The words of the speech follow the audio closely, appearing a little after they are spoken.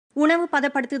உணவு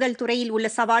பதப்படுத்துதல் துறையில் உள்ள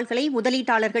சவால்களை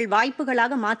முதலீட்டாளர்கள்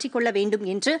வாய்ப்புகளாக மாற்றிக்கொள்ள வேண்டும்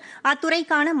என்று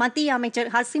அத்துறைக்கான மத்திய அமைச்சர்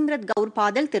ஹர்சிம்ரத் கவுர்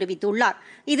பாதல் தெரிவித்துள்ளார்.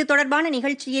 இது தொடர்பான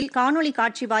நிகழ்ச்சியில் காணொலி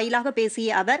காட்சி வாயிலாக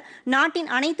பேசிய அவர், நாட்டின்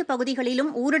அனைத்து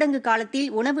பகுதிகளிலும் ஊரடங்கு காலத்தில்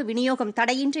உணவு விநியோகம்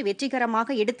தடையின்றி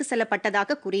வெற்றிகரமாக எடுத்துச்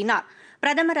செல்லப்பட்டதாக கூறினார்.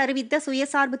 பிரதமர் அறிவித்த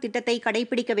சுயசார்பு திட்டத்தை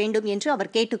கடைபிடிக்க வேண்டும் என்று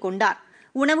அவர் கேட்டுக் கொண்டார்.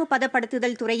 உணவு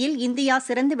பதப்படுத்துதல் துறையில் இந்தியா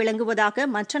சிறந்து விளங்குவதாக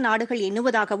மற்ற நாடுகள்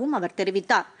எண்ணுவதாகவும் அவர்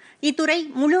தெரிவித்தார். இத்துறை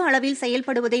முழு அளவில்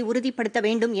செயல்படுவதை உறுதிப்படுத்த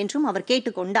வேண்டும் என்றும் அவர்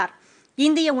கேட்டுக் கொண்டார்.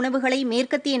 இந்திய உணவுகளை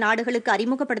மேற்கத்திய நாடுகளுக்கு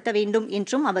அறிமுகப்படுத்த வேண்டும்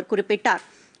என்றும் அவர் குறிப்பிட்டார்.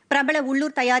 பிரபல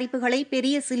உள்ளூர் தயாரிப்புகளை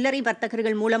பெரிய சில்லறை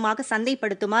வர்த்தகர்கள் மூலமாக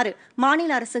சந்தைப்படுத்துமாறு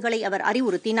மாநில அரசுகளை அவர்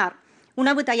அறிவுறுத்தினார்.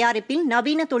 உணவு தயாரிப்பில்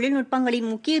நவீன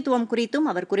தொழில்நுட்பங்களின் முக்கியத்துவம் குறித்தும்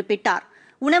அவர் குறிப்பிட்டார்.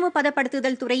 உணவு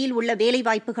பதப்படுத்துதல் துறையில் உள்ள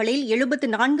வேலைவாய்ப்புகளில்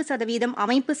 74%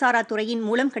 அமைப்புசாரா துறையின்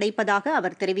மூலம் கிடைப்பதாக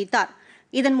அவர் தெரிவித்தார்.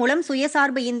 இதன் மூலம்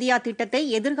சுயசார்பு இந்தியா திட்டத்தை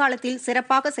எதிர்காலத்தில்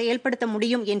சிறப்பாக செயல்படுத்த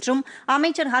முடியும் என்றும்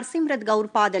அமைச்சர் ஹர்சிம்ரத்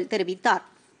கவுர் பாதல் தெரிவித்தார்.